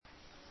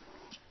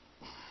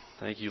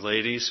Thank you,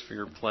 ladies, for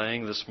your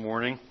playing this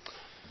morning.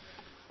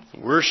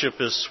 Worship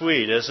is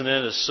sweet, isn't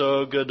it? It's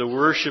so good to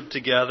worship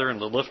together and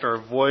to lift our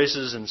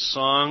voices in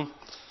song.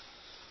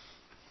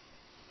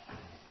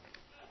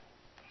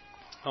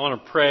 I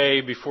want to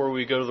pray before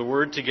we go to the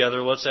Word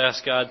together. Let's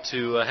ask God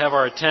to have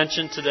our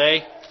attention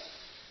today.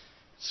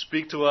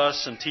 Speak to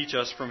us and teach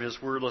us from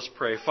His Word. Let's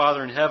pray.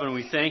 Father in heaven,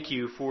 we thank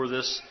You for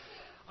this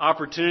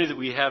opportunity that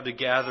we have to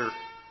gather,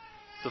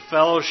 the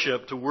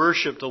fellowship, to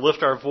worship, to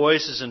lift our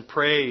voices in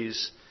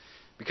praise,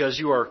 because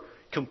You are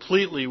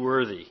completely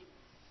worthy.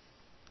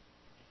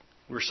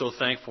 We're so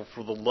thankful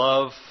for the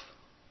love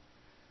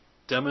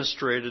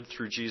demonstrated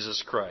through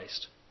Jesus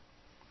Christ.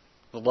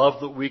 The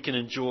love that we can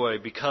enjoy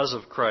because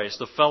of Christ.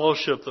 The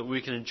fellowship that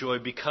we can enjoy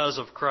because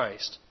of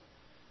Christ.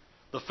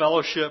 The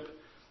fellowship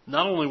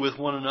not only with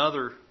one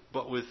another,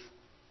 but with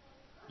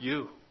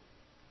You.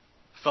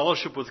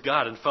 Fellowship with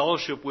God and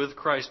fellowship with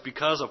Christ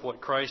because of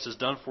what Christ has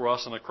done for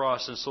us on the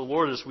cross. And so,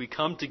 Lord, as we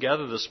come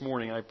together this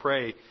morning, I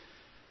pray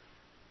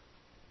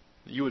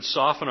that You would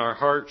soften our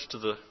hearts to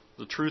the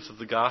truth of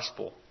the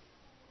gospel.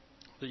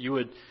 That You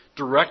would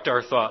direct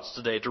our thoughts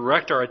today,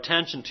 direct our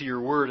attention to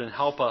Your Word, and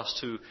help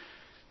us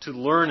to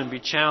learn and be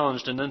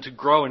challenged, and then to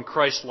grow in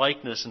Christ's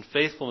likeness and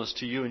faithfulness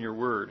to You and Your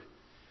Word.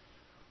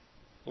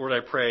 Lord,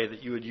 I pray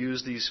that You would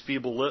use these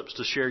feeble lips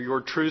to share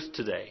Your truth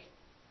today.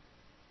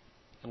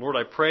 And Lord,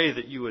 I pray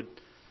that You would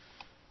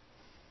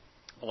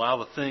allow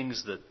the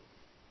things that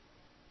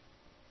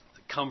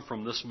come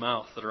from this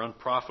mouth that are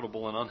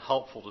unprofitable and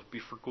unhelpful to be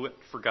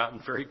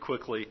forgotten very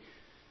quickly.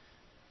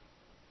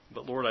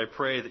 But Lord, I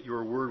pray that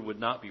Your Word would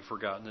not be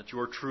forgotten, that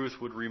Your truth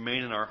would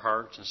remain in our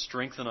hearts and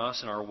strengthen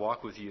us in our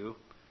walk with You.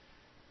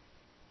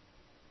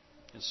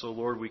 And so,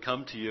 Lord, we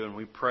come to You and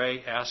we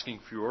pray, asking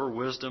for Your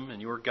wisdom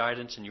and Your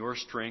guidance and Your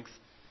strength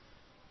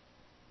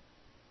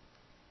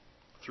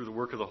through the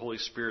work of the Holy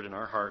Spirit in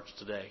our hearts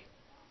today.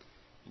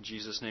 In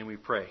Jesus' name we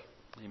pray.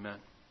 Amen.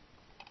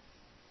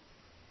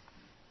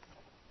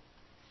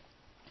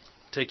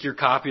 Take your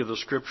copy of the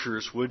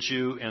Scriptures, would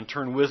you, and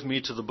turn with me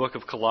to the book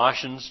of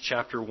Colossians,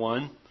 chapter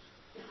 1.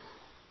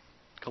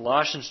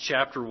 Colossians,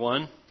 chapter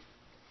 1.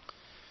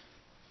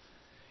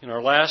 In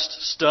our last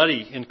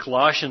study in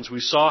Colossians, we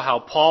saw how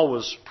Paul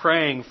was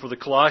praying for the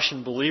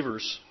Colossian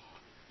believers.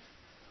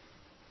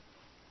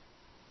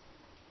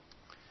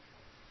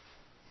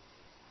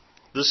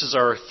 This is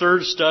our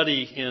third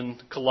study in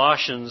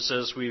Colossians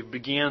as we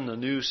begin a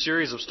new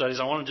series of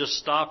studies. I want to just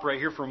stop right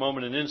here for a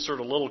moment and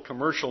insert a little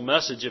commercial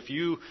message. If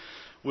you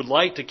would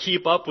like to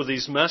keep up with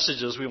these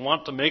messages, we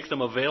want to make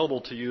them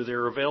available to you.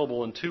 They're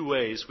available in two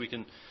ways. We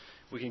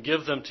can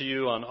give them to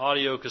you on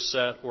audio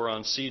cassette or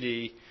on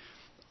CD,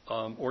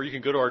 or you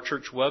can go to our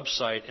church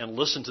website and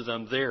listen to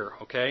them there,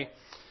 okay?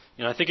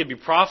 And I think it'd be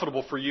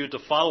profitable for you to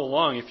follow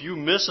along. If you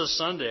miss a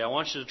Sunday, I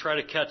want you to try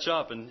to catch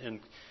up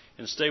and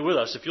stay with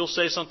us. If you'll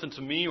say something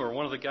to me or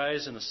one of the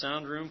guys in the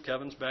sound room,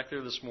 Kevin's back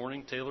there this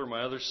morning, Taylor,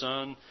 my other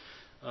son,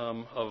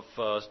 of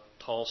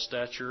tall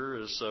stature,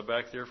 is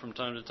back there from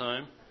time to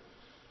time.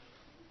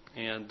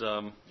 And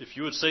if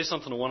you would say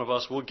something to one of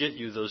us, we'll get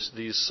you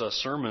these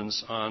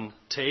sermons on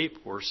tape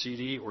or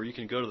CD, or you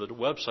can go to the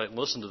website and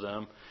listen to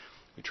them.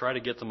 We try to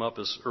get them up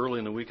as early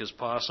in the week as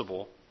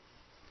possible.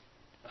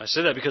 I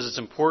say that because it's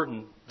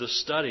important, this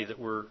study that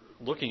we're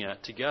looking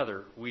at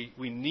together. We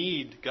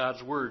need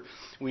God's Word.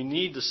 We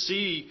need to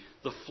see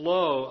the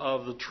flow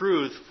of the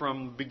truth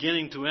from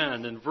beginning to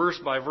end, and verse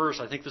by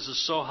verse. I think this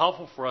is so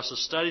helpful for us to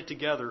study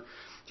together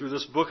through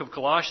this book of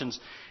Colossians.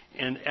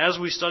 And as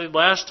we studied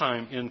last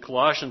time in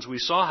Colossians, we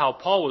saw how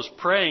Paul was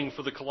praying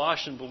for the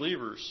Colossian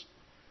believers.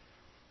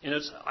 And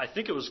I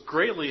think it was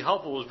greatly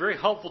helpful. It was very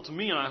helpful to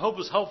me, and I hope it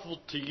was helpful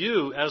to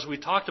you as we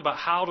talked about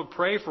how to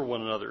pray for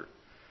one another.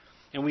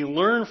 And we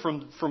learned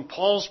from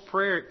Paul's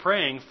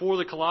praying for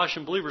the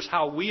Colossian believers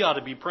how we ought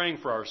to be praying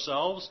for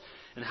ourselves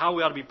and how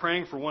we ought to be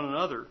praying for one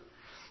another.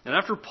 And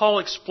after Paul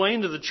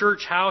explained to the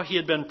church how he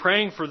had been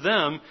praying for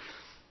them,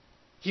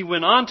 he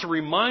went on to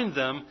remind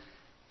them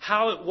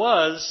how it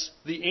was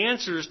the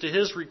answers to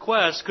his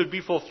requests could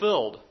be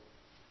fulfilled.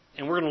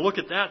 And we're going to look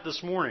at that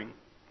this morning.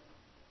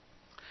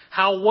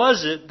 How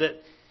was it that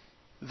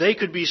they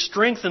could be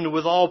strengthened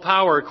with all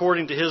power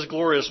according to His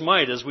glorious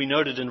might, as we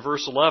noted in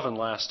verse 11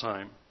 last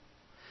time?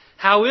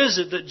 How is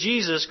it that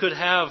Jesus could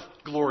have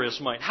glorious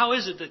might? How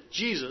is it that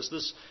Jesus,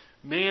 this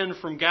man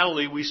from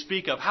Galilee we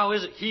speak of, how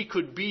is it He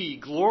could be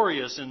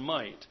glorious in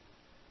might?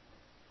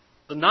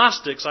 The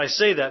Gnostics, I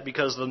say that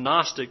because the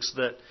Gnostics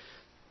that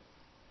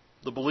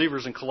the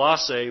believers in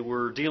Colossae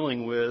were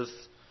dealing with,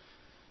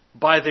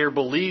 by their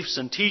beliefs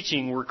and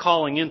teaching, were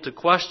calling into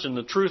question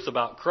the truth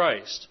about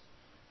Christ.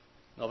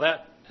 Now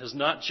that has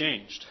not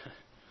changed.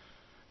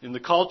 In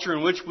the culture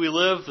in which we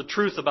live, the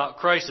truth about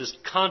Christ is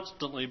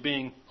constantly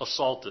being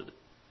assaulted.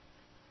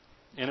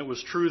 And it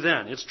was true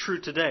then. It's true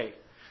today.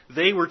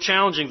 The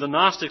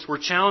Gnostics were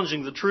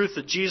challenging the truth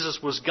that Jesus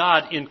was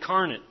God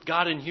incarnate,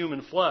 God in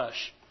human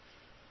flesh.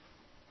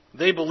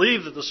 They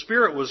believed that the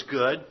Spirit was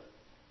good.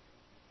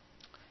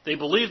 They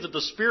believed that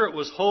the Spirit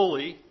was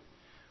holy.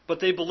 But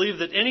they believed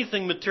that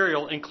anything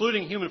material,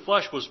 including human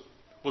flesh, was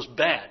was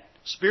bad.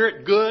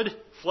 Spirit good,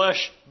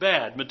 flesh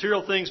bad.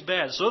 Material things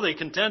bad. So they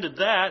contended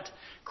that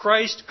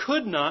Christ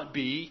could not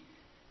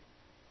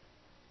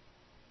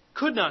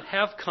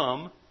have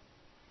come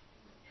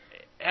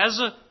as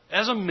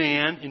a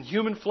man in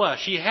human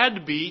flesh. He had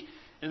to be,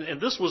 and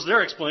this was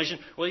their explanation.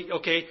 Well,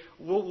 okay,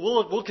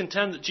 we'll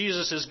contend that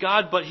Jesus is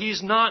God, but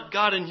He's not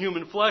God in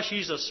human flesh.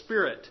 He's a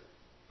spirit,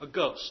 a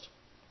ghost.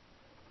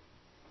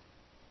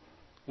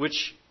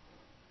 Which,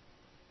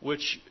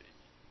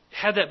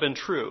 had that been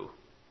true,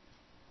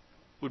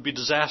 would be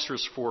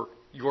disastrous for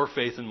your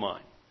faith and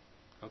mine.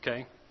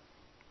 Okay?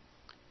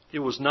 It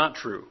was not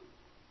true.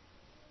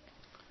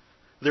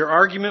 Their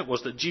argument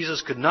was that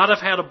Jesus could not have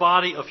had a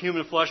body of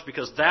human flesh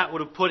because that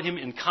would have put Him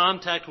in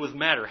contact with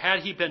matter. Had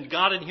He been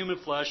God in human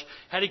flesh,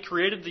 had He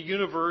created the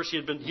universe, He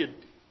had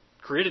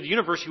created the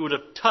universe, He would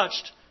have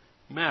touched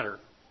matter.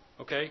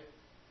 Okay?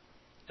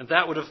 And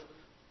that would have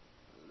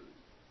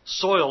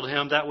soiled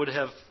Him. That would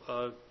have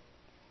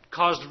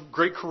caused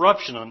great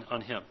corruption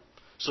on Him.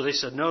 So they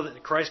said, no,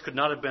 that Christ could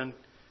not have been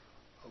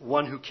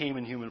one who came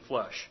in human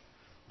flesh.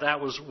 That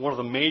was one of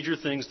the major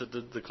things that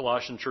the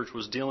Colossian church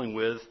was dealing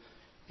with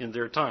in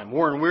their time.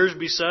 Warren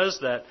Wiersbe says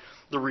that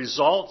the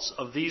results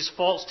of these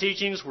false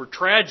teachings were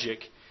tragic,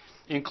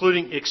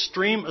 including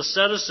extreme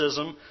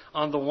asceticism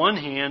on the one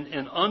hand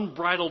and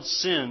unbridled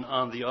sin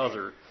on the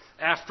other.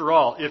 After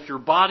all, if your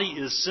body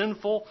is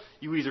sinful,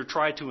 you either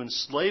try to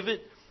enslave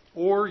it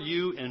or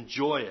you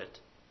enjoy it.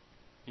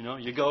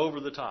 You go over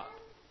the top.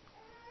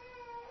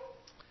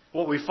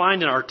 What we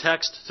find in our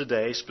text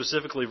today,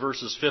 specifically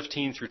verses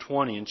 15 through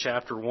 20 in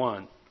chapter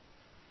 1,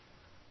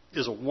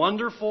 is a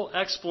wonderful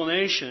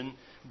explanation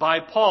by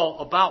Paul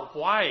about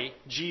why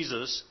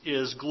Jesus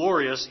is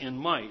glorious in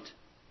might.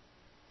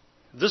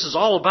 This is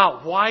all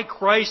about why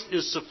Christ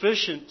is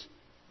sufficient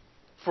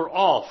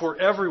for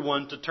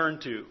everyone to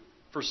turn to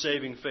for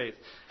saving faith.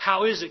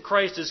 How is it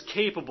Christ is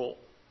capable?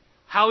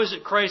 How is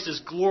it Christ is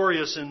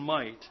glorious in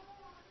might?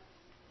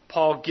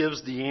 Paul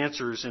gives the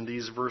answers in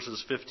these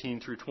verses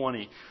 15 through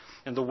 20.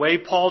 And the way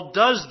Paul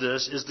does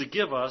this is to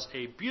give us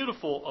a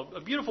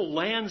beautiful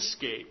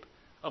landscape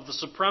of the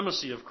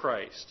supremacy of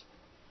Christ.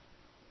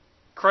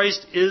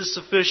 Christ is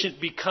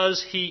sufficient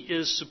because He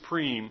is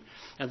supreme.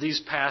 And these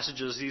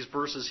passages, these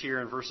verses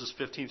here in verses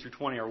 15 through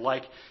 20 are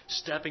like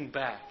stepping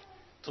back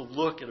to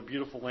look at a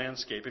beautiful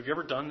landscape. Have you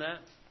ever done that?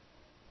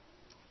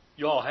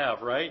 You all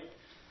have, right?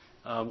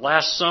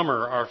 Last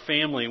summer, our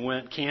family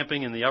went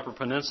camping in the Upper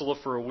Peninsula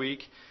for a week.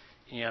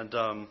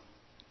 And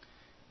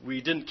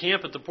we didn't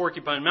camp at the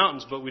Porcupine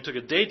Mountains, but we took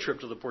a day trip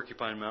to the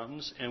Porcupine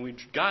Mountains. And we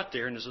got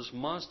there, and there's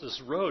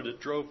this road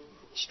that drove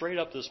straight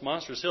up this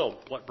monstrous hill.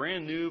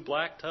 Brand new,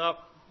 blacktop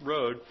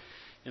road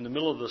in the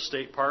middle of the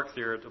state park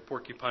there at the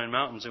Porcupine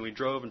Mountains. And we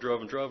drove and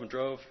drove and drove and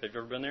drove. Have you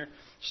ever been there?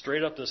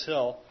 Straight up this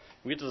hill.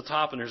 We get to the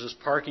top, and there's this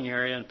parking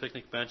area and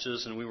picnic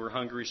benches. And we were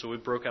hungry, so we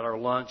broke out our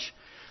lunch.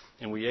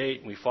 And we ate,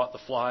 and we fought the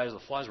flies. The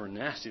flies were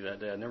nasty that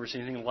day. I'd never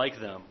seen anything like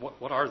them.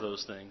 What are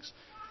those things?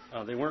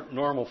 They weren't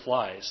normal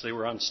flies. They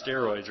were on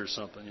steroids or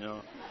something,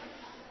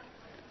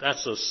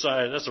 That's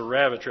a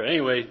rabbit trail.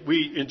 Anyway,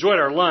 we enjoyed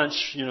our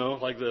lunch,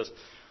 like this.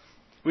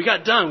 We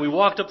got done. We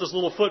walked up this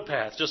little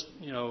footpath, just,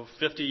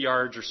 50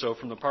 yards or so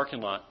from the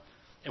parking lot.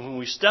 And when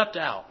we stepped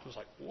out, it was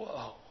like,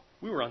 whoa.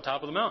 We were on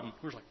top of the mountain.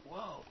 We were like,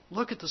 whoa,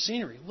 look at the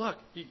scenery. Look.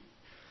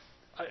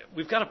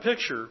 We've got a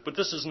picture, but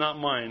this is not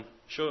mine.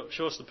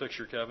 Show us the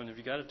picture, Kevin. Have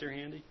you got it there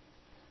handy?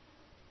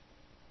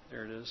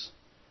 There it is.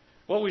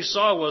 What we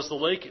saw was the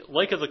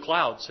Lake of the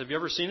Clouds. Have you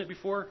ever seen it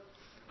before?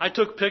 I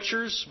took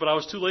pictures, but I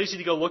was too lazy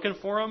to go looking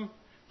for them.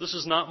 This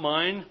is not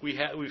mine. We've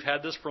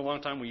had this for a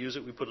long time. We use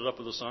it. We put it up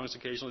with the songs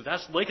occasionally.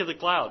 That's Lake of the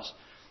Clouds,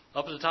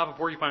 up at the top of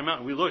Porcupine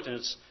Mountain. We looked, and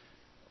it's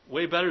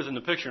way better than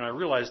the picture. And I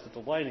realized that the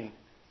lighting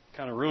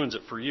kind of ruins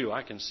it for you.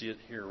 I can see it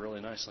here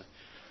really nicely.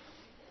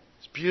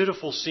 It's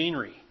beautiful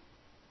scenery.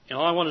 And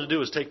all I wanted to do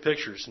was take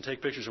pictures.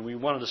 And we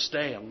wanted to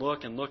stay and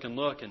look. And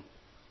it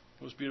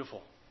was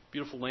beautiful.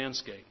 Beautiful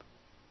landscape.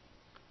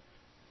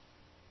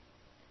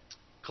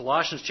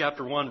 Colossians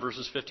chapter 1,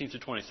 verses 15 through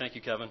 20. Thank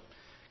you, Kevin.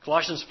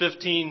 Colossians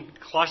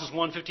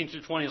 1, 15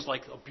 through 20 is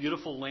like a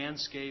beautiful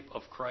landscape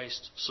of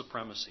Christ's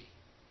supremacy.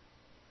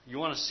 You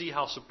want to see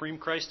how supreme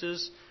Christ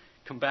is?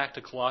 Come back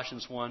to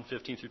Colossians 1,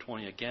 15 through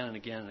 20 again and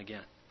again and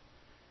again.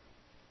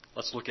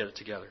 Let's look at it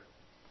together.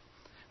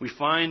 We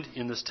find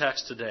in this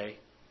text today,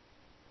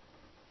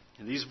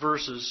 in these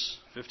verses,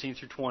 15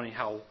 through 20,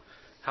 how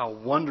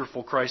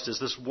wonderful Christ is.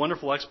 This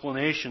wonderful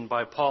explanation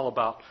by Paul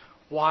about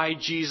why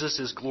Jesus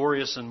is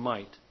glorious in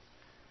might.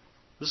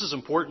 This is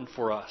important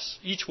for us.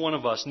 Each one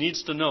of us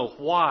needs to know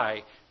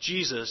why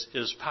Jesus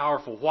is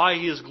powerful, why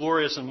He is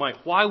glorious in might,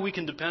 why we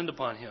can depend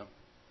upon Him.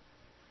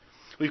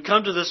 We've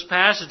come to this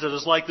passage that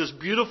is like this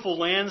beautiful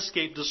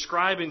landscape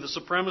describing the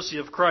supremacy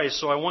of Christ.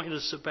 So I want you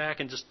to sit back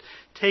and just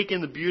take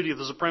in the beauty of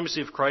the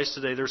supremacy of Christ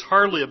today. There's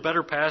hardly a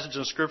better passage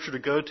in Scripture to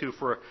go to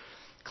for a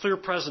clear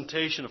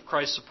presentation of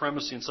Christ's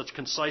supremacy in such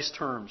concise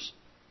terms.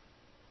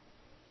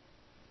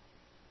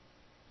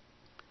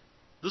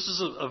 This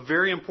is a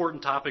very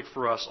important topic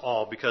for us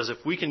all, because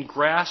if we can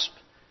grasp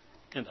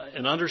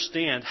and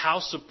understand how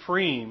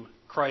supreme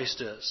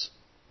Christ is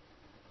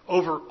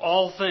over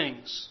all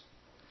things,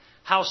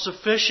 how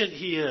sufficient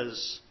He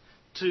is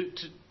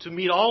to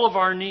meet all of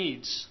our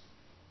needs,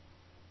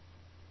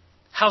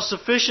 how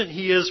sufficient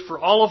He is for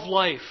all of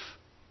life,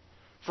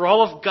 for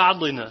all of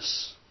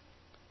godliness,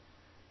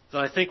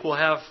 then I think we'll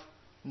have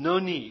no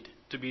need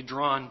to be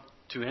drawn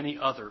to any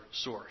other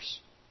source.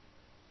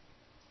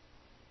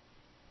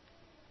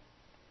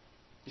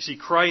 You see,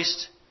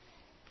 Christ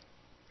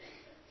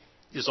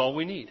is all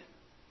we need.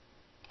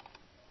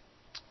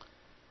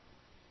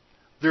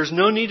 There's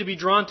no need to be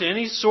drawn to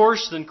any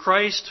source than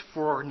Christ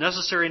for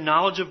necessary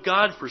knowledge of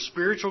God, for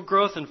spiritual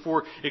growth, and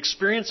for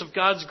experience of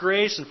God's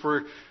grace, and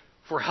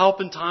for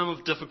help in time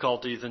of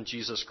difficulty than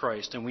Jesus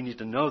Christ. And we need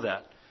to know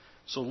that.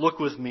 So look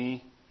with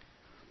me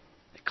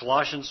at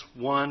Colossians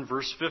 1,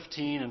 verse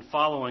 15 and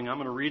following. I'm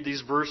going to read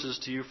these verses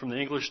to you from the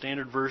English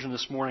Standard Version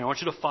this morning. I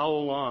want you to follow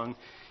along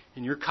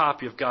in your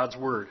copy of God's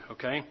Word,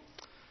 okay?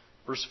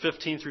 Verse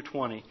 15 through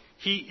 20.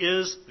 He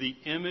is the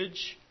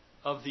image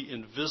of the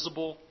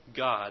invisible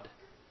God,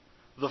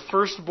 the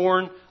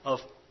firstborn of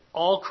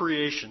all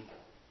creation.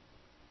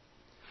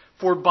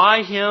 For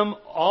by Him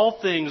all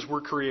things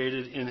were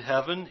created in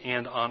heaven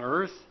and on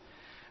earth,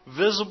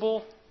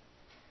 visible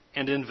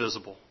and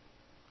invisible.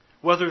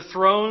 Whether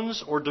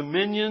thrones or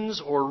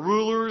dominions or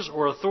rulers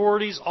or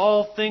authorities,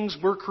 all things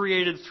were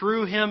created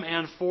through Him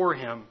and for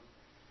Him.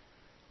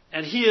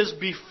 And He is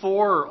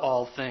before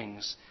all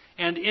things,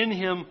 and in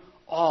Him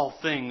all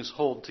things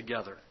hold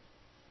together.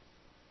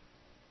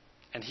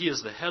 And He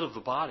is the head of the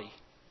body,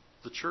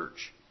 the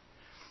church.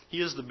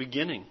 He is the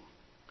beginning,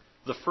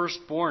 the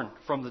firstborn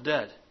from the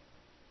dead,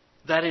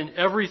 that in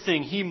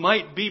everything He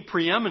might be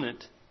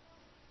preeminent.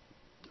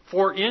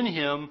 For in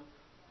Him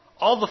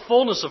all the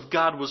fullness of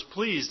God was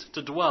pleased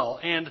to dwell,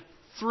 and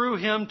through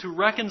Him to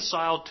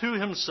reconcile to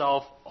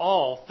Himself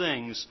all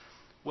things,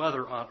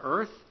 whether on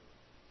earth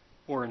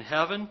or in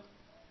heaven,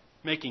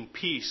 making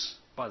peace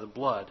by the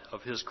blood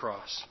of His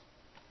cross.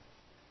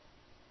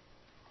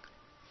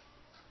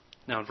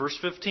 Now in verse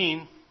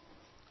 15,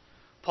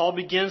 Paul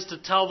begins to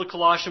tell the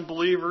Colossian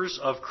believers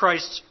of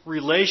Christ's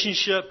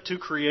relationship to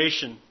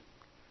creation.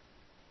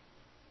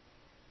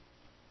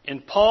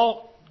 And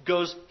Paul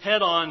goes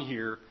head on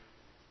here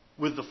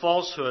with the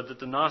falsehood that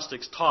the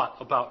Gnostics taught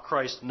about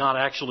Christ not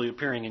actually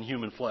appearing in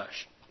human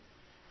flesh.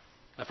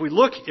 If we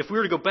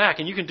were to go back,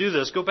 and you can do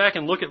this, go back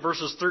and look at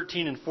verses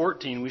 13 and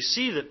 14, we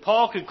see that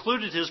Paul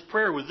concluded his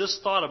prayer with this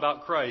thought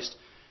about Christ.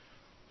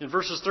 In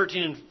verses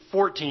 13 and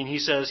 14, he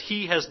says,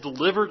 He has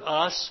delivered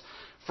us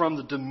from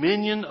the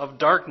dominion of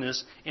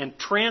darkness and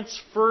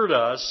transferred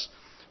us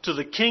to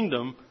the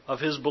kingdom of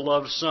His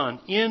beloved Son,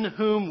 in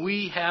whom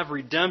we have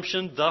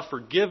redemption, the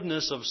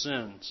forgiveness of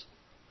sins.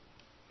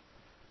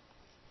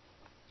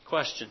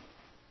 Question.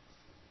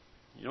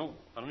 I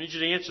don't need you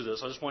to answer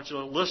this. I just want you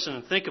to listen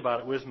and think about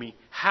it with me.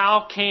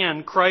 How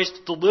can Christ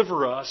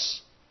deliver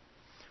us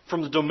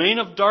from the domain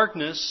of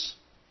darkness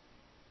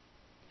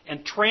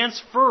and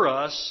transfer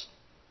us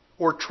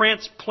or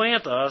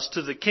transplant us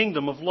to the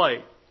kingdom of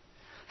light?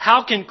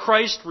 How can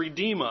Christ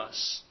redeem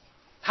us?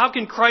 How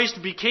can Christ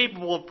be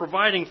capable of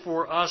providing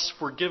for us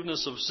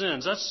forgiveness of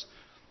sins? That's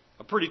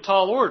a pretty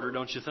tall order,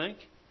 don't you think?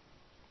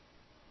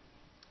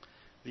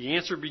 The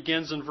answer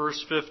begins in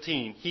verse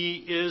 15. He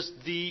is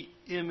the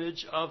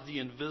image of the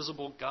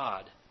invisible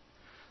God,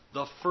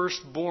 the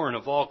firstborn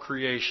of all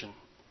creation.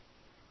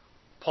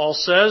 Paul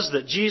says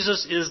that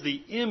Jesus is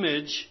the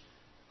image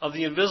of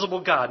the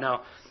invisible God.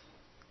 Now,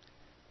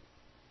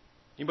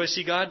 anybody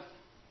see God?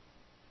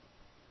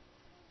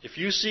 If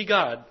you see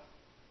God,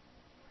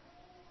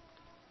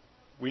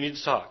 we need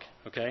to talk,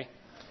 okay?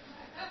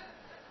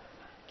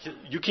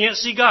 You can't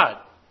see God,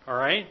 all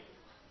right?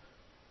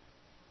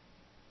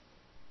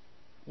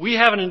 We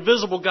have an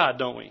invisible God,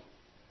 don't we?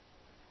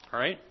 All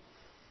right?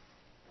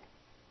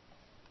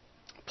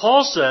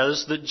 Paul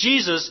says that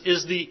Jesus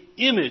is the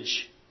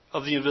image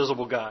of the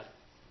invisible God.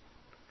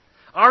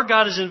 Our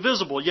God is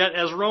invisible, yet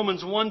as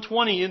Romans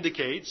 1:20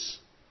 indicates,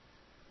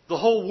 the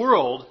whole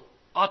world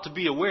ought to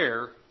be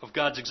aware of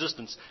God's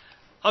existence.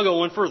 I'll go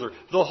one further.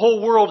 The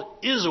whole world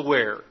is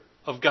aware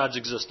of God's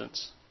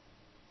existence.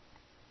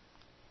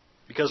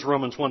 Because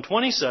Romans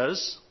 1:20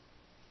 says,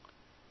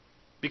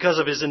 because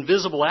of His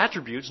invisible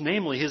attributes,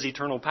 namely His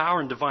eternal power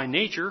and divine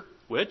nature,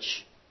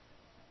 which,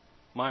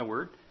 my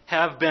word,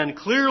 have been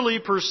clearly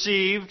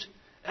perceived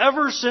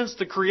ever since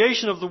the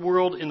creation of the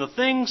world in the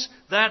things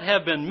that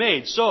have been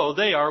made, so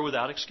they are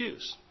without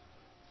excuse.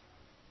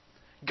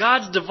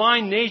 God's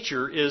divine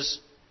nature is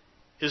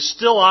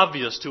still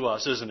obvious to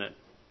us, isn't it?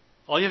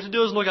 All you have to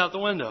do is look out the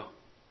window.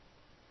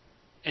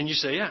 And you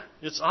say, yeah,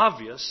 it's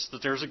obvious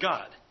that there's a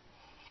God.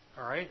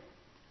 All right?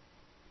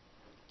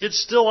 It's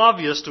still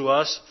obvious to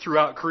us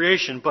throughout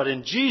creation, but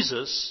in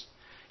Jesus,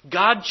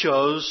 God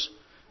chose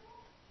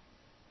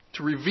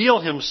to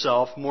reveal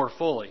Himself more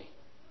fully.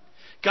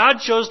 God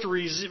chose to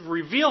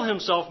reveal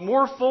Himself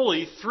more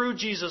fully through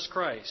Jesus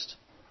Christ.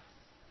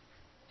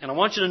 And I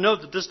want you to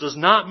note that this does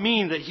not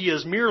mean that He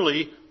is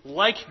merely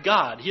like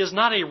God. He is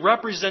not a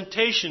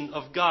representation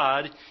of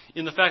God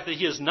in the fact that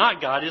He is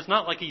not God. It's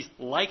not like He's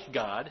like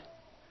God.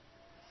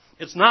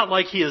 It's not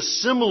like He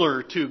is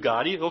similar to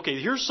God. Okay,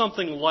 here's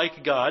something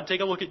like God.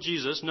 Take a look at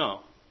Jesus.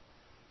 No.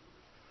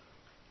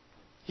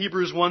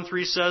 Hebrews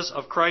 1:3 says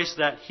of Christ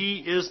that He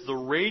is the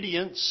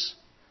radiance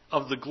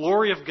of the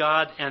glory of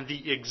God and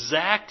the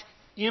exact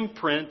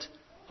imprint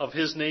of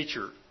His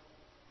nature.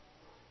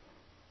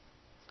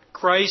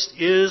 Christ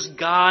is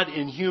God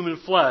in human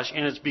flesh,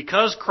 and it's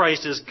because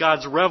Christ is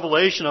God's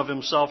revelation of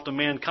Himself to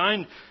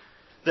mankind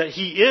that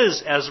He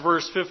is, as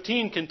verse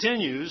 15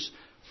 continues,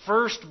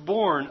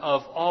 firstborn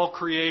of all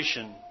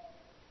creation.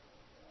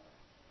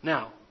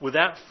 Now, with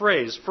that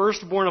phrase,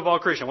 firstborn of all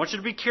creation, I want you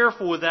to be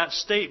careful with that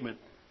statement,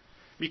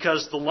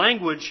 because the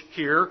language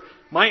here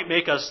might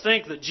make us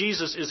think that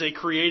Jesus is a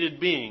created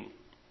being.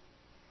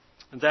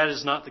 And that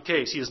is not the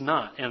case. He is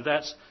not. And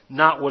that's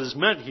not what is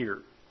meant here.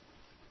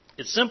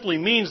 It simply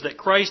means that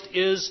Christ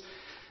is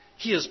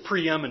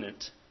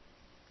preeminent.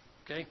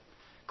 Okay?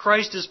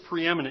 Christ is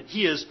preeminent.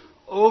 He is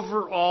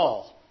over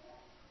all.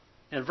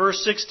 And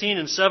verse 16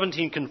 and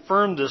 17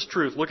 confirm this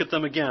truth. Look at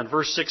them again.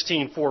 Verse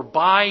 16, for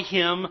by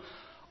Him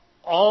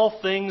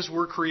all things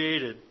were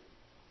created.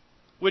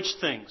 Which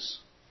things?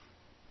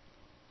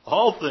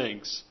 All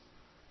things.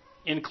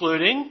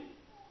 Including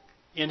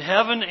in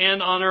heaven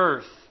and on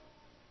earth.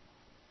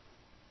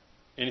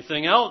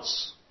 Anything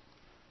else?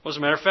 Well, as a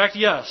matter of fact,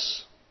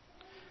 yes.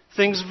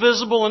 Things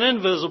visible and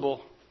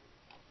invisible.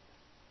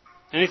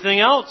 Anything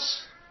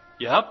else?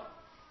 Yep.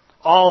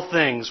 All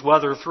things,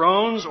 whether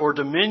thrones or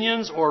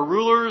dominions or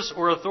rulers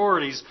or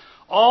authorities,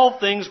 all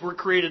things were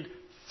created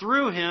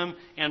through Him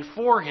and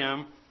for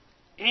Him,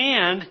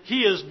 and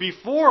He is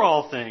before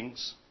all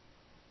things.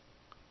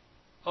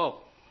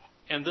 Oh,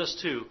 and this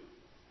too.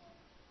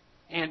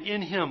 And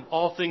in Him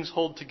all things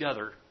hold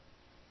together.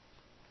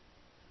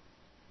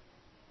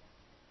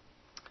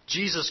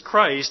 Jesus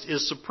Christ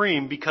is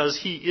supreme because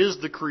He is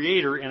the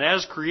Creator, and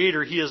as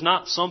Creator, He is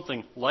not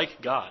something like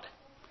God.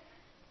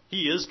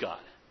 He is God.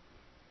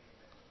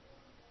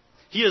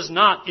 He is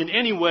not in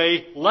any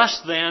way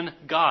less than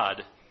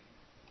God.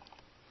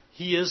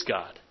 He is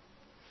God.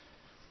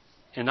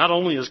 And not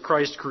only is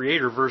Christ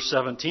Creator, verse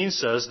 17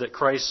 says that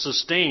Christ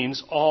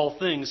sustains all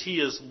things.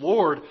 He is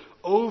Lord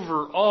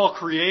over all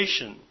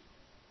creation.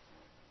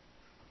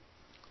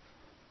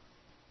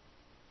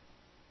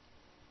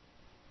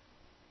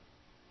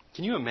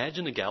 Can you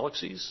imagine the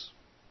galaxies?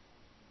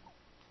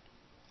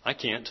 I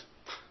can't.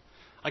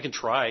 I can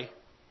try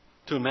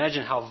to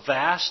imagine how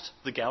vast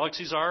the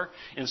galaxies are.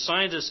 And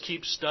scientists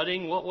keep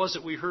studying. What was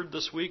it we heard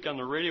this week on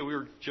the radio? We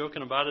were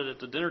joking about it at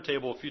the dinner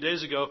table a few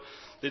days ago.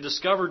 They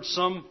discovered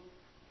some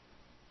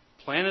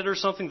planet or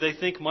something they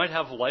think might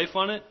have life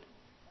on it.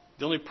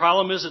 The only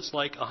problem is it's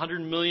like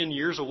 100 million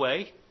years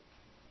away.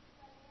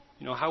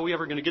 You know, how are we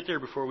ever going to get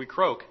there before we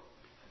croak?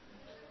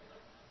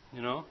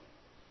 You know?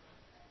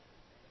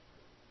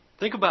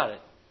 Think about it.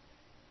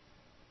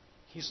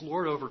 He's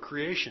Lord over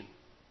creation.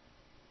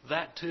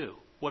 That too.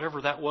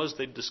 Whatever that was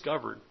they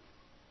discovered.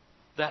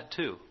 That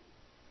too.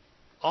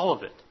 All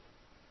of it.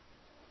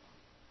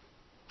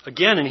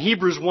 Again, in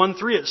Hebrews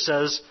 1:3 it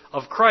says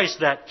of Christ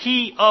that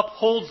He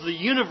upholds the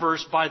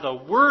universe by the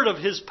word of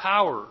His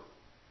power.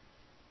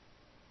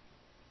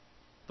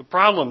 The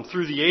problem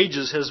through the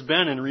ages has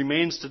been and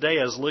remains today,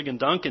 as Ligon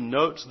Duncan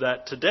notes,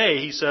 that today,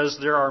 he says,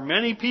 there are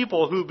many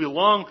people who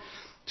belong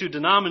to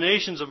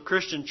denominations of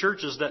Christian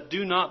churches that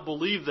do not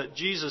believe that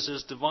Jesus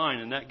is divine.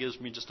 And that gives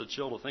me just a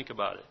chill to think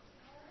about it.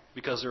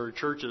 Because there are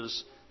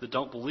churches that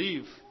don't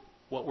believe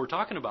what we're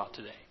talking about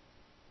today.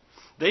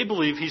 They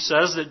believe, he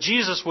says, that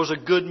Jesus was a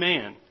good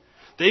man.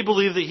 They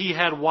believe that He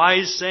had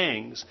wise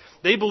sayings.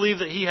 They believe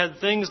that He had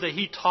things that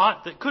He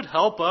taught that could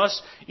help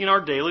us in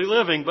our daily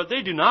living. But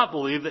they do not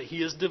believe that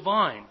He is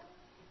divine.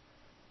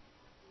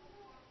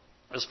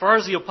 As far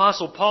as the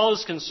Apostle Paul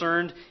is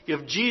concerned,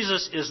 if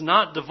Jesus is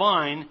not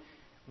divine,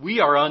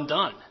 we are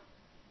undone.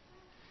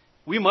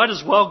 We might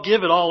as well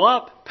give it all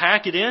up,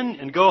 pack it in,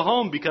 and go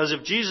home, because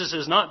if Jesus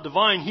is not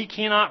divine, He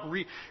cannot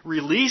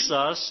release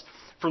us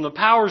from the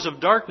powers of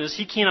darkness.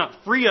 He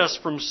cannot free us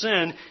from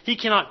sin. He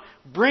cannot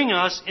bring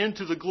us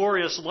into the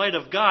glorious light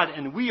of God,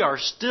 and we are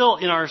still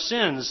in our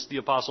sins, the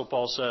Apostle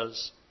Paul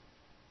says.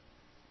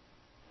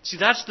 See,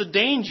 that's the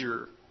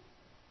danger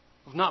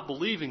of not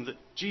believing that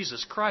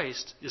Jesus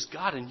Christ is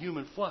God in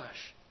human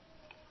flesh.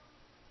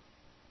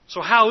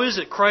 So how is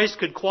it Christ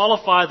could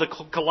qualify the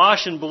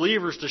Colossian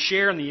believers to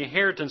share in the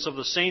inheritance of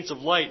the saints of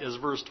light, as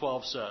verse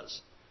 12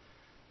 says?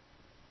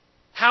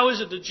 How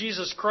is it that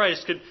Jesus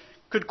Christ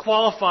could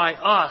qualify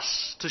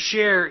us to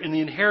share in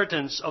the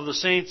inheritance of the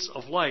saints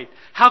of light?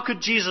 How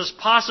could Jesus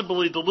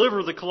possibly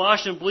deliver the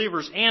Colossian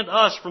believers and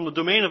us from the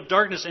domain of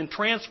darkness and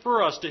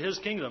transfer us to His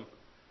kingdom?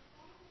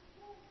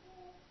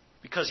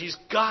 Because He's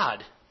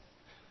God.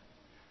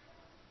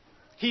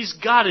 He's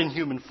God in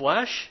human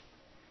flesh.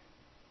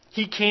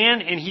 He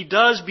can and He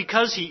does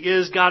because He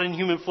is God in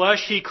human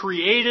flesh. He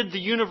created the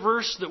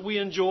universe that we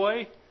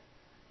enjoy.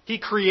 He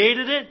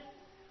created it.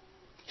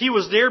 He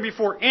was there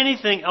before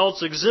anything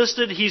else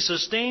existed. He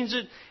sustains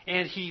it,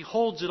 and He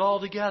holds it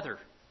all together.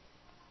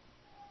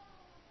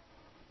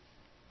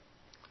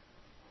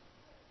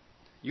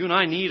 You and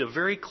I need a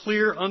very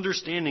clear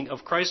understanding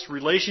of Christ's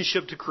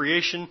relationship to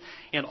creation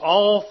and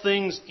all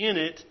things in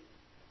it,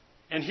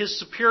 and His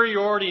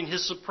superiority and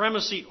His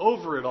supremacy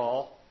over it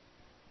all.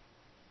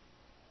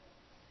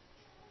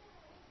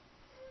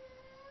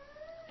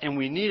 And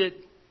we need it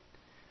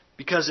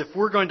because if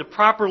we're going to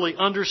properly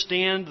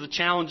understand the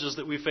challenges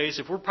that we face,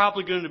 if we're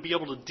probably going to be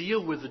able to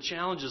deal with the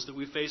challenges that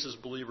we face as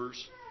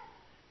believers,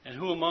 and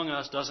who among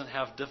us doesn't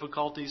have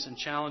difficulties and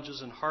challenges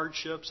and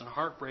hardships and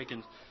heartbreak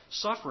and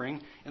suffering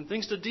and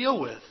things to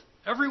deal with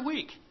every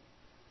week?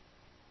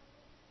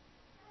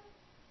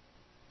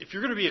 If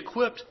you're going to be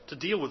equipped to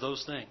deal with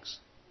those things,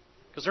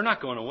 because they're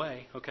not going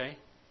away, okay?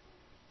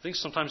 Things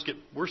sometimes get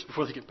worse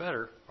before they get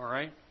better, all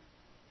right?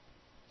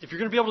 If you're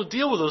going to be able to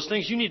deal with those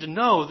things, you need to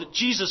know that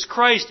Jesus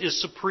Christ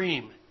is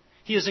supreme.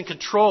 He is in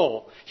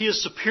control. He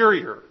is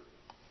superior.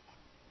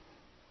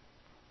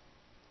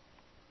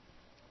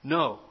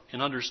 Know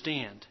and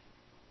understand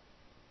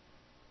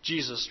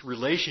Jesus'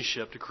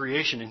 relationship to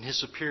creation and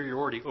His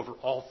superiority over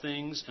all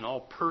things and all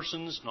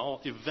persons and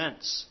all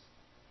events.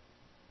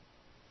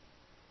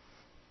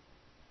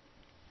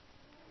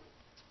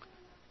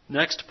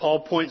 Next,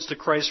 Paul points to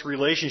Christ's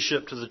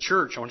relationship to the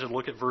church. I want you to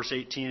look at verse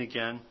 18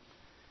 again.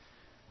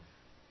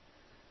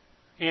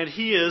 And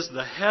He is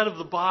the head of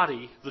the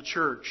body, the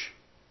church.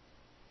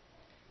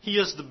 He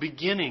is the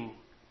beginning,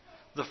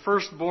 the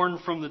firstborn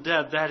from the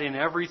dead, that in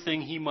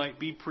everything He might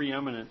be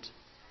preeminent.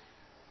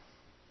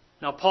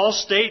 Now, Paul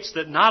states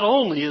that not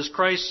only is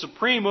Christ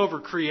supreme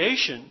over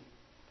creation,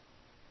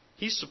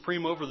 He's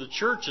supreme over the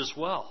church as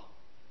well.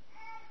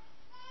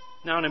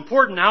 Now, an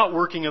important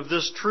outworking of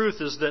this truth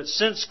is that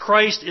since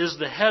Christ is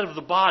the head of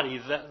the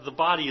body, that the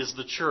body is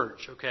the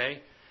church,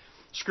 okay?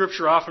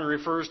 Scripture often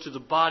refers to the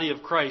body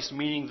of Christ,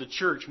 meaning the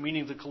church,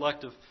 meaning the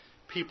collective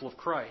people of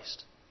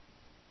Christ.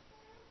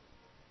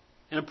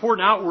 An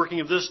important outworking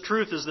of this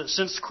truth is that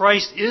since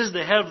Christ is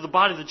the head of the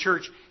body of the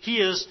church,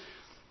 He is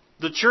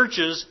the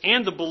church's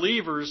and the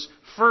believer's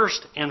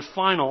first and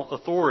final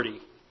authority.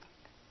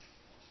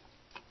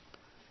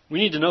 We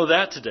need to know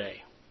that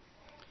today.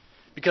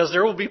 Because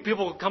there will be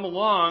people who come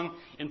along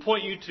and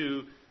point you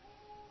to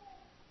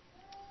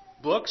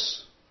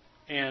books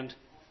and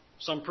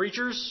some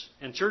preachers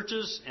and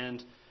churches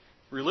and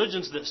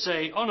religions that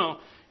say, oh no,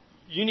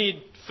 you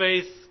need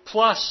faith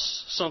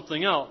plus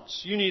something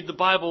else. You need the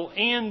Bible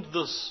and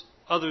this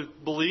other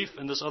belief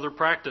and this other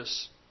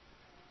practice.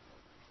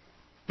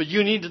 But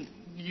you need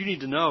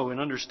to know and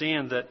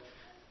understand that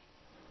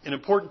an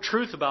important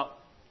truth about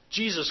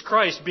Jesus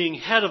Christ being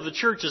head of the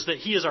church is that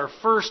He is our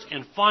first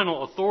and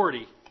final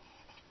authority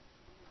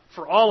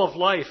for all of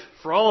life,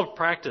 for all of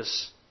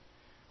practice.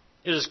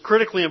 It is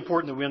critically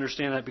important that we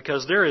understand that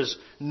because there is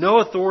no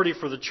authority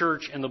for the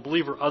church and the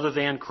believer other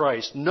than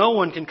Christ. No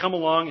one can come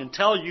along and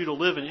tell you to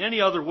live in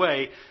any other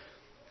way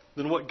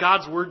than what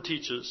God's Word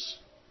teaches.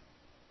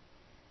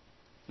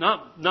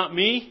 Not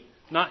me,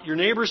 not your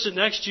neighbor sitting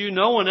next to you,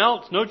 no one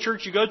else, no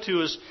church you go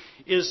to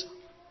is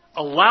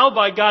allowed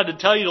by God to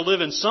tell you to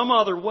live in some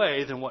other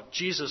way than what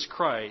Jesus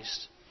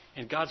Christ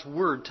and God's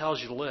Word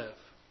tells you to live.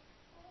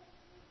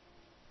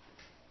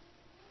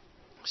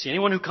 See,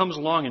 anyone who comes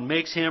along and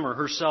makes him or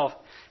herself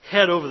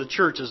head over the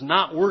church is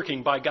not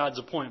working by God's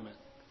appointment.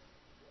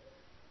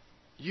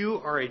 You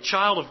are a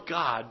child of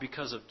God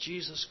because of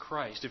Jesus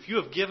Christ. If you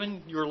have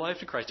given your life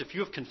to Christ, if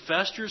you have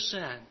confessed your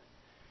sin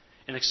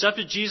and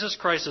accepted Jesus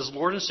Christ as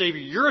Lord and Savior,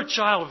 you're a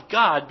child of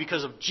God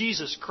because of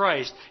Jesus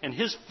Christ and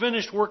His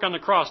finished work on the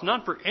cross,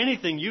 not for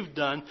anything you've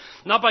done,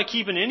 not by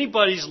keeping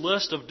anybody's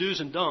list of do's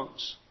and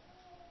don'ts,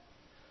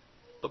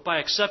 but by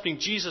accepting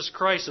Jesus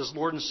Christ as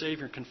Lord and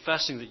Savior and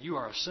confessing that you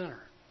are a sinner.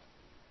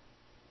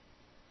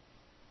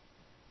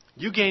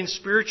 You gain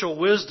spiritual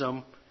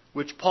wisdom,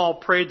 which Paul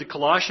prayed the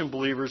Colossian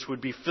believers would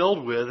be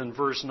filled with in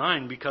verse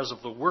 9 because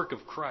of the work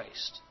of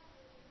Christ.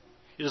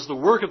 It is the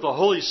work of the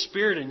Holy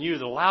Spirit in you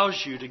that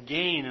allows you to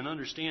gain and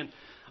understand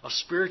a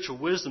spiritual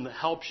wisdom that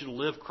helps you to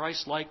live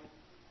Christ-like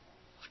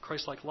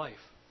life.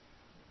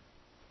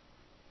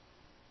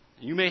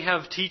 You may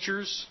have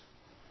teachers.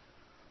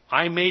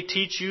 I may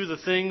teach you the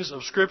things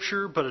of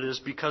Scripture, but it is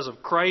because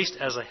of Christ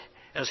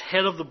as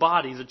head of the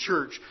body, the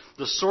church,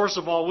 the source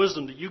of all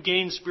wisdom, that you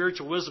gain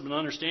spiritual wisdom and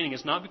understanding.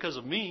 It's not because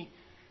of me.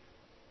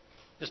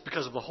 It's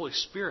because of the Holy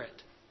Spirit.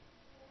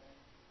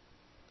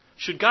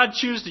 Should God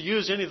choose to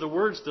use any of the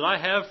words that I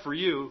have for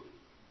you,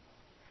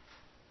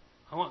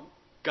 I want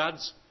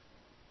God's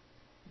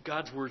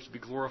words to be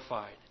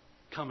glorified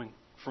coming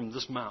from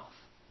this mouth.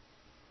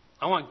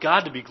 I want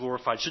God to be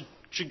glorified.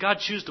 Should God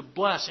choose to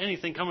bless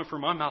anything coming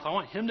from my mouth, I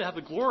want Him to have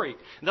the glory.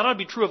 And that ought to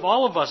be true of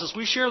all of us as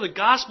we share the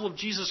gospel of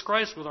Jesus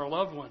Christ with our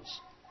loved ones.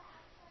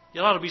 It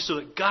ought to be so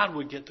that God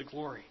would get the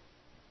glory.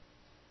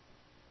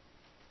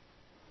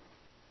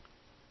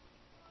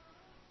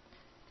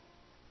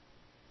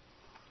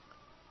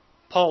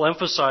 Paul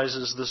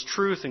emphasizes this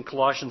truth in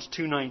Colossians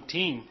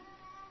 2:19.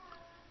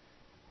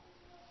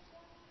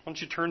 I don't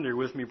you turn there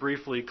with me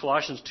briefly?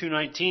 Colossians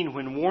 2:19,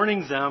 when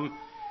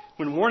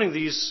warning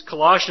these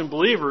Colossian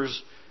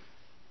believers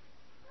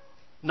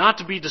not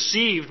to be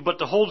deceived, but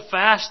to hold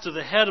fast to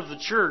the head of the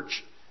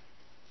church,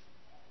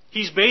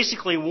 he's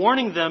basically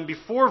warning them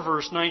before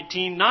verse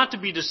 19 not to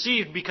be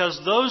deceived, because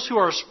those who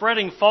are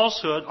spreading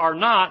falsehood are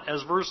not,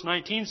 as verse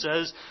 19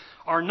 says,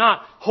 are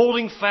not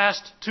holding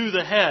fast to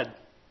the head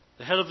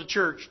of the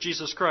church,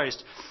 Jesus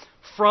Christ,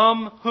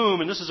 from whom,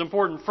 and this is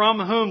important, from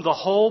whom the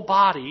whole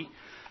body,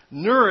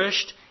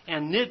 nourished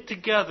and knit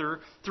together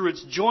through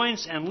its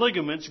joints and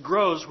ligaments,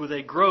 grows with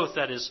a growth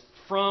that is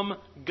from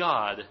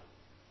God.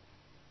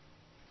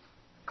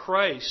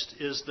 Christ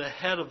is the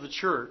head of the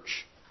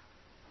church.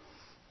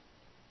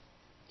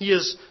 He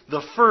is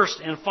the first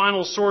and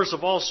final source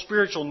of all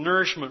spiritual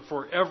nourishment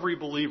for every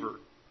believer.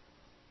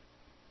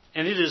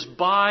 And it is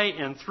by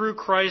and through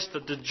Christ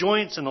that the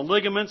joints and the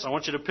ligaments, I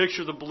want you to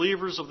picture the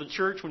believers of the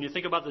church when you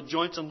think about the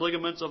joints and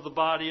ligaments of the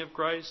body of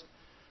Christ.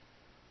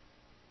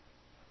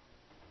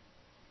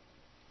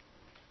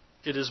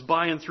 It is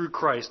by and through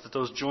Christ that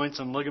those joints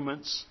and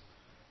ligaments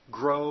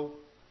grow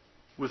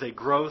with a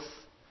growth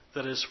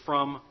that is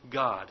from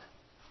God.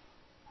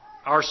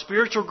 Our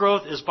spiritual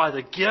growth is by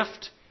the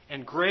gift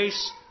and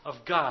grace of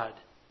God.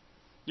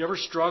 You ever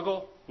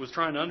struggle with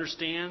trying to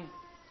understand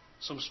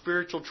some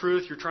spiritual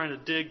truth? You're trying to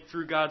dig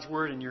through God's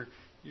Word and you're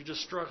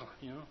just struggling,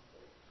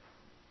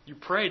 You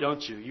pray,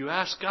 don't you? You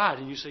ask God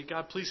and you say,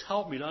 God, please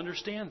help me to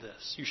understand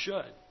this. You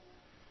should.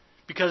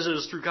 Because it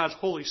is through God's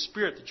Holy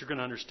Spirit that you're going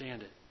to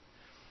understand it.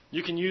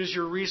 You can use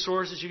your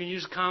resources, you can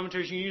use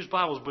commentaries, you can use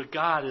Bibles, but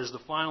God is the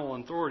final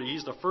authority.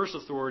 He's the first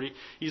authority.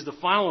 He's the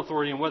final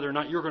authority on whether or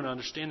not you're going to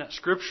understand that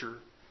Scripture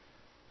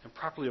and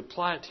properly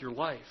apply it to your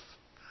life.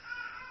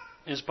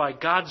 And it's by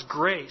God's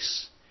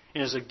grace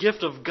and as a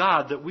gift of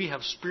God that we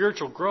have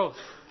spiritual growth.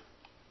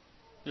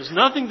 There's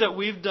nothing that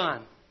we've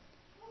done.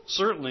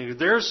 Certainly,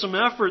 there's some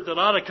effort that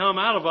ought to come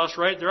out of us,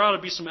 right? There ought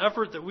to be some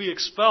effort that we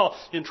expel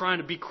in trying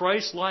to be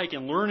Christ-like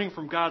and learning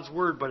from God's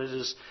Word, but it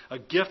is a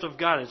gift of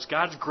God. It's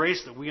God's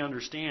grace that we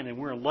understand, and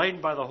we're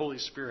enlightened by the Holy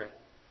Spirit.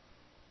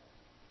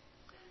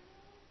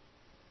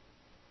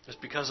 It's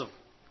because of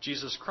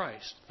Jesus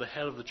Christ, the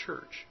head of the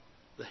church,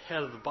 the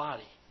head of the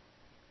body.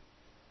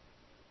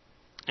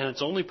 And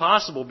it's only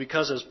possible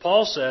because, as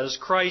Paul says,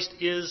 Christ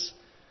is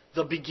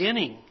the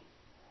beginning,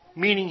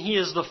 meaning He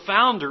is the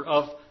founder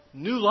of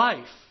new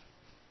life.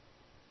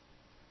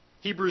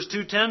 Hebrews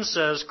 2:10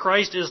 says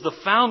Christ is the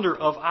founder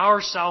of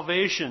our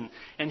salvation.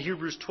 And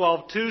Hebrews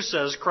 12:2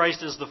 says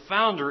Christ is the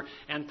founder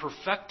and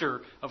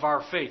perfecter of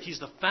our faith. He's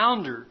the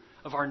founder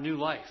of our new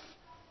life.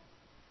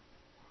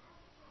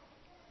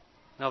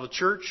 Now the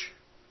church,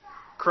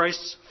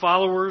 Christ's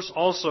followers,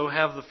 also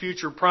have the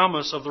future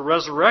promise of the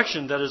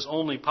resurrection that is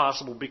only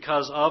possible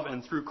because of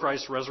and through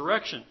Christ's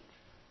resurrection,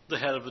 the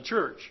head of the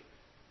church.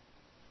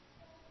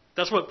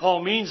 That's what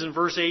Paul means in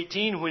verse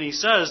 18 when he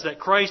says that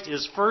Christ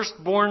is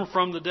firstborn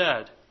from the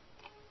dead.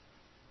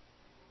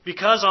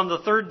 Because on the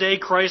third day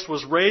Christ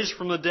was raised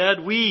from the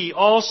dead, we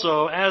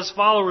also, as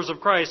followers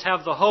of Christ,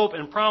 have the hope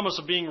and promise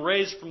of being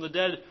raised from the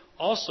dead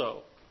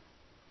also.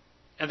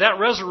 And that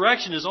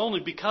resurrection is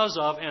only because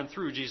of and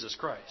through Jesus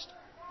Christ.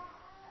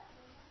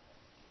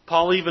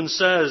 Paul even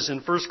says in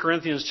 1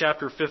 Corinthians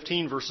chapter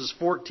 15, verses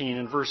 14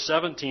 and verse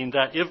 17,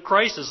 that if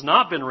Christ has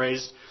not been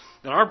raised,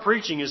 then our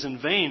preaching is in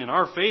vain and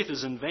our faith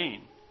is in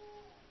vain.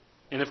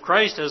 And if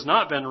Christ has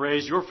not been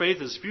raised, your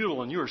faith is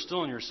futile and you are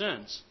still in your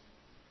sins.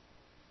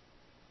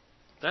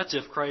 That's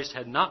if Christ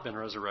had not been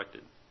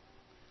resurrected.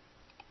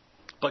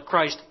 But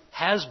Christ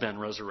has been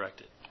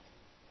resurrected.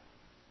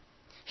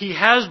 He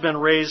has been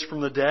raised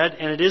from the dead,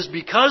 and it is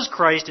because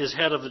Christ is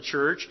head of the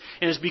church,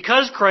 and it is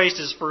because Christ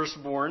is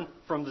firstborn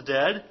from the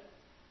dead,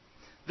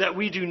 that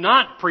we do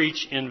not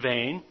preach in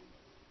vain,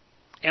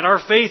 and our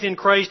faith in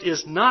Christ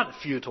is not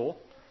futile.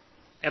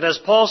 And as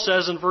Paul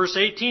says in verse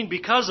 18,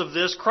 because of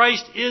this,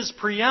 Christ is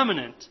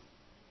preeminent.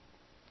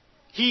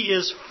 He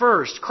is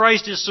first.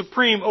 Christ is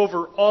supreme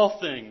over all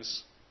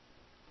things.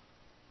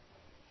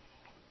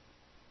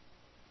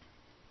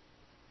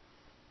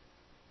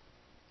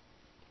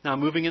 Now,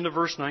 moving into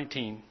verse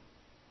 19,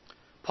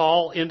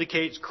 Paul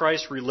indicates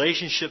Christ's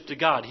relationship to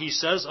God. He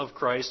says of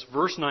Christ,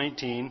 verse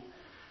 19,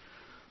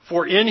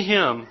 for in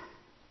Him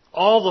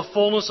all the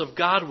fullness of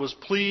God was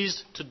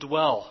pleased to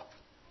dwell.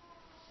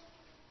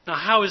 Now,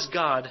 how is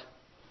God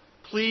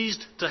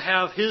pleased to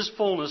have His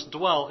fullness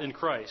dwell in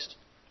Christ?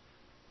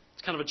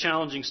 It's kind of a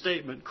challenging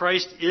statement.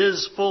 Christ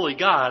is fully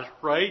God,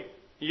 right?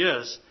 He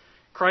is.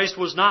 Christ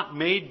was not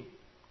made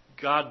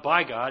God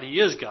by God. He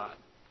is God.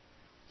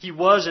 He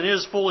was and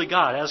is fully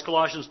God, as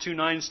Colossians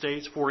 2:9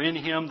 states, for in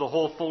Him the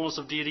whole fullness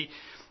of deity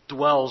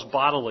dwells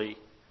bodily.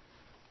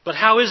 But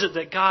how is it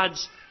that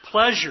God's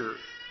pleasure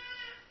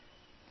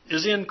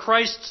is in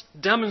Christ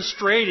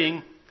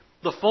demonstrating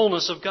the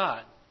fullness of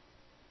God?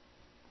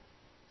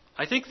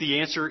 I think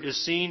the answer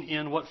is seen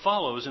in what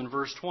follows in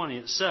verse 20.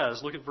 It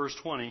says, look at verse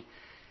 20,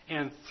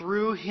 and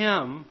through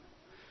Him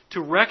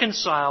to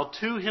reconcile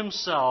to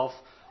Himself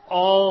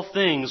all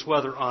things,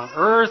 whether on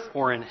earth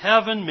or in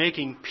heaven,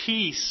 making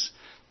peace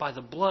by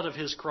the blood of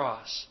His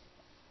cross.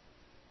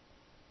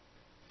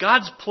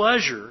 God's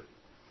pleasure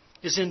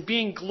is in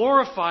being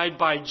glorified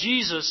by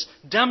Jesus'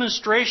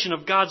 demonstration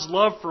of God's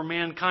love for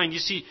mankind. You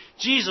see,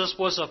 Jesus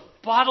was a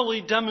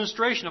bodily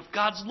demonstration of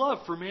God's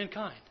love for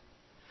mankind.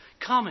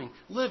 Coming,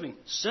 living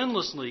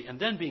sinlessly, and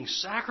then being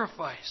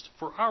sacrificed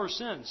for our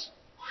sins.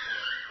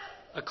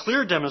 A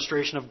clear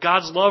demonstration of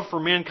God's love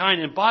for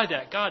mankind, and by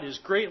that, God is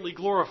greatly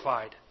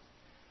glorified.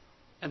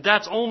 And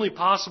that's only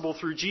possible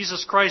through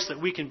Jesus Christ,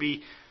 that we can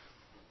be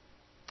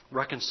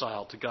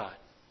reconciled to God.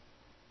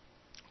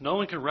 No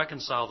one can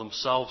reconcile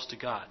themselves to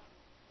God.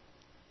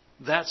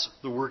 That's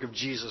the work of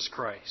Jesus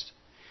Christ.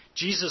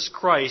 Jesus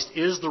Christ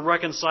is the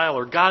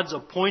reconciler, God's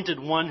appointed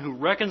one who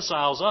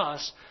reconciles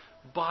us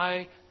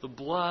by the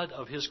blood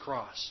of His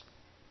cross.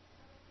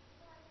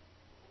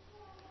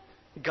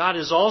 God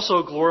is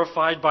also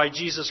glorified by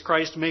Jesus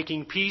Christ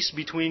making peace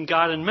between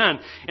God and men.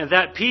 And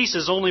that peace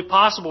is only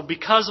possible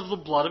because of the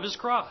blood of His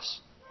cross.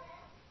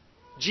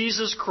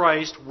 Jesus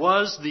Christ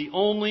was the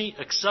only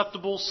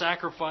acceptable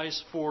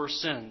sacrifice for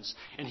sins.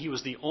 And He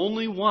was the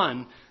only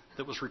one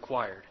that was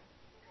required.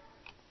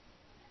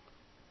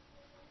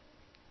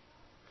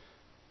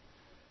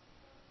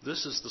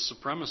 This is the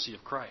supremacy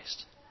of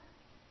Christ.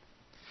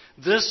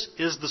 This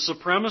is the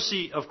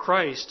supremacy of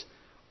Christ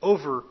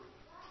over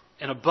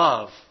and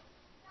above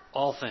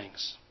all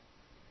things.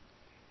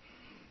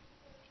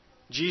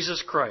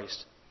 Jesus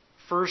Christ,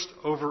 first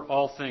over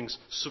all things,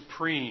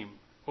 supreme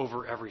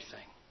over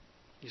everything.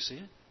 You see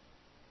it?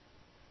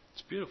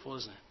 It's beautiful,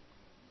 isn't it?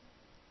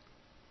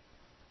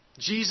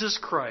 Jesus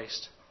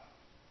Christ,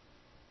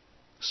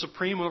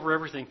 supreme over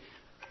everything.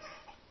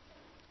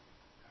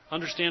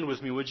 Understand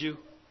with me, would you?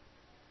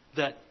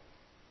 That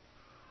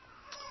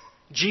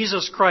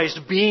Jesus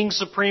Christ, being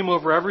supreme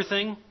over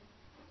everything,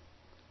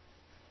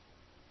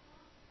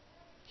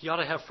 He ought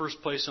to have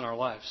first place in our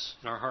lives,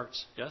 in our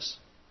hearts. Yes?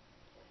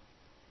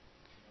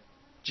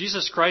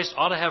 Jesus Christ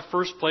ought to have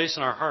first place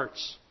in our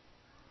hearts.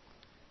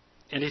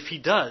 And if He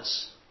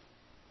does,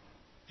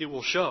 it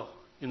will show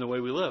in the way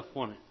we live,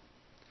 won't it?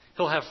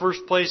 He'll have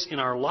first place in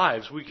our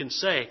lives. We can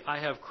say, I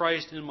have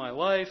Christ in my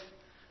life,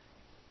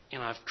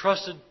 and I've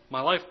trusted my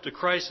life to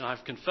Christ, and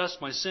I've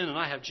confessed my sin, and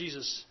I have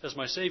Jesus as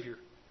my Savior.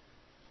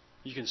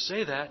 You can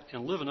say that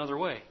and live another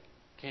way,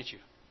 can't you?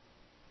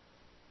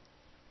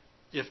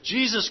 If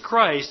Jesus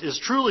Christ is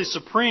truly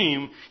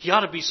supreme, He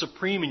ought to be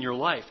supreme in your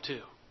life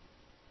too.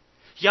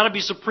 He ought to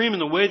be supreme in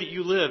the way that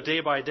you live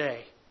day by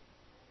day.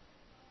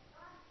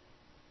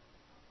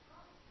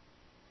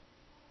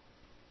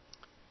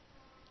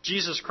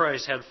 Jesus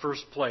Christ had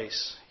first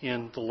place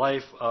in the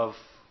life of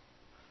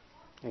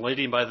a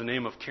lady by the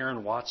name of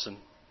Karen Watson.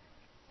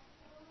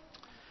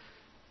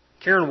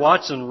 Karen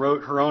Watson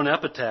wrote her own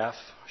epitaph.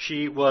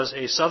 She was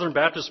a Southern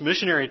Baptist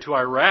missionary to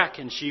Iraq,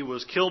 and she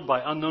was killed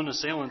by unknown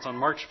assailants on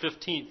March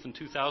 15th in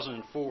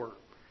 2004.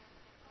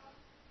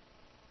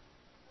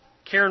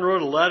 Karen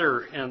wrote a letter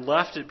and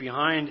left it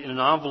behind in an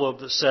envelope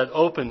that said,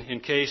 "Open in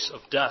case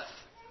of death."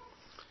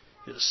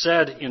 It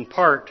said, in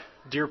part,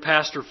 "Dear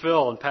Pastor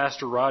Phil and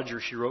Pastor Roger,"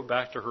 she wrote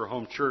back to her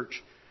home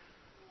church,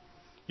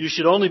 "you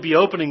should only be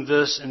opening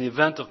this in the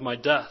event of my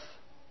death.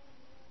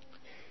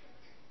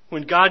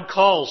 When God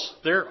calls,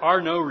 there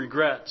are no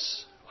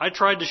regrets. I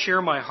tried to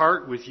share my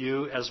heart with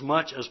you as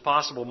much as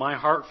possible, my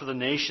heart for the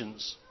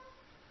nations.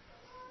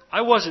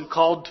 I wasn't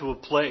called to a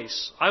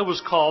place. I was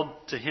called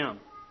to Him.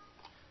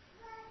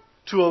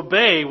 To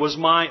obey was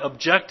my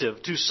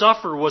objective. To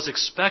suffer was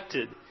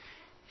expected.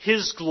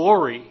 His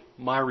glory,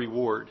 my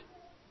reward."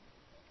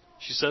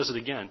 She says it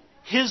again.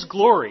 His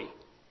glory,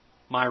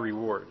 my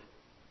reward.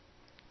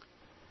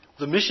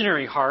 The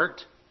missionary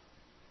heart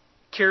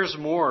cares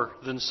more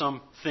than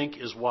some think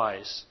is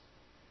wise,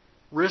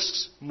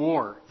 risks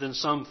more than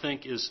some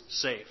think is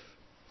safe,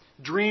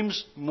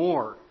 dreams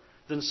more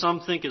than some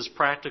think is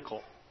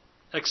practical,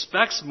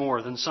 expects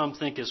more than some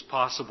think is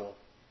possible.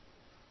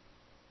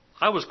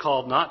 I was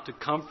called not to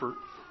comfort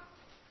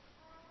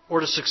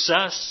or to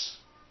success,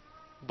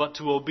 but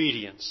to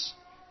obedience.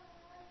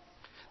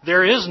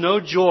 There is no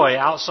joy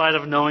outside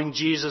of knowing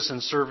Jesus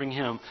and serving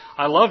Him.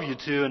 I love you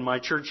too and my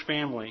church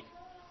family.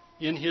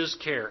 In His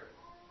care,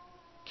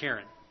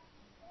 Karen.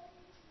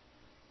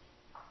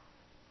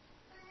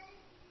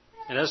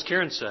 And as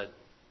Karen said,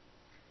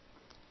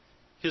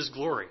 His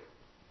glory,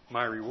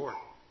 my reward.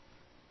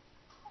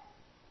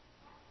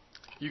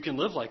 You can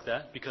live like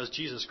that because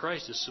Jesus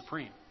Christ is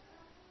supreme.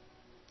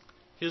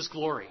 His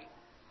glory,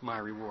 my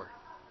reward.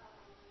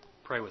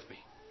 Pray with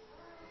me.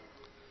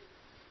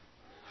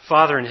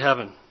 Father in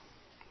heaven,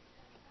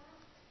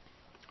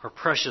 our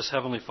precious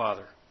Heavenly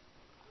Father,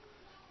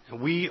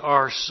 and we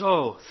are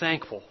so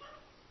thankful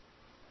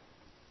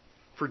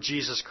for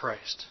Jesus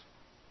Christ.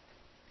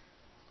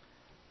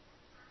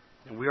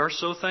 And we are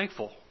so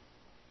thankful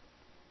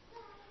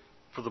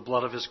for the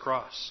blood of His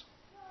cross.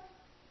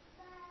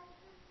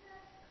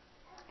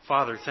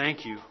 Father,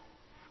 thank you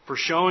for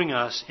showing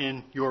us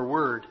in your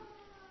word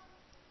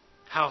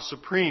how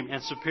supreme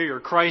and superior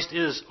Christ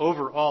is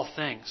over all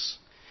things.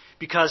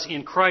 Because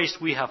in Christ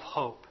we have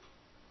hope.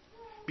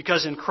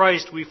 Because in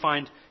Christ we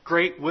find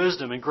great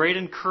wisdom and great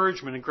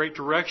encouragement and great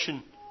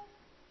direction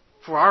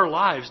for our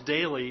lives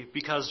daily,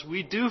 because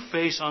we do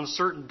face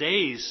uncertain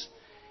days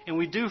and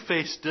we do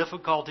face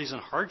difficulties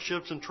and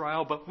hardships and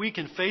trial, but we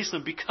can face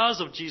them because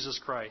of Jesus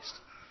Christ.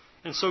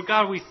 And so,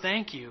 God, we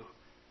thank you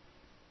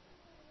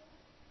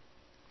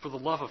for the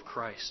love of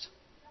Christ,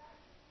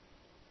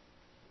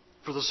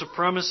 for the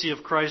supremacy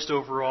of Christ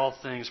over all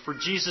things, for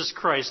Jesus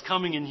Christ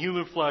coming in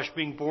human flesh,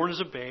 being born as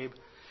a babe,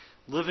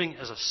 living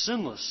as a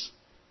sinless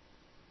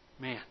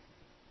man,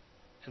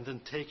 and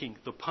then taking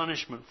the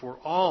punishment for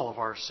all of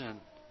our sin,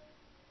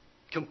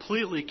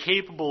 completely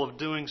capable of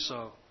doing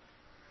so.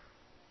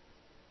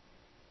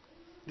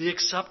 The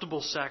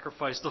acceptable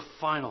sacrifice, the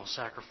final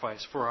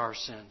sacrifice for our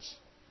sins.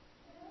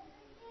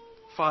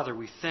 Father,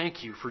 we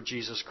thank you for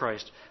Jesus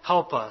Christ.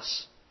 Help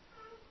us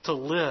to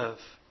live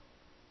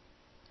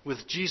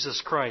with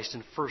Jesus Christ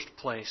in first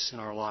place in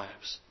our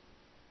lives.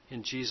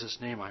 In Jesus'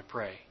 name I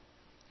pray.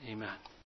 Amen.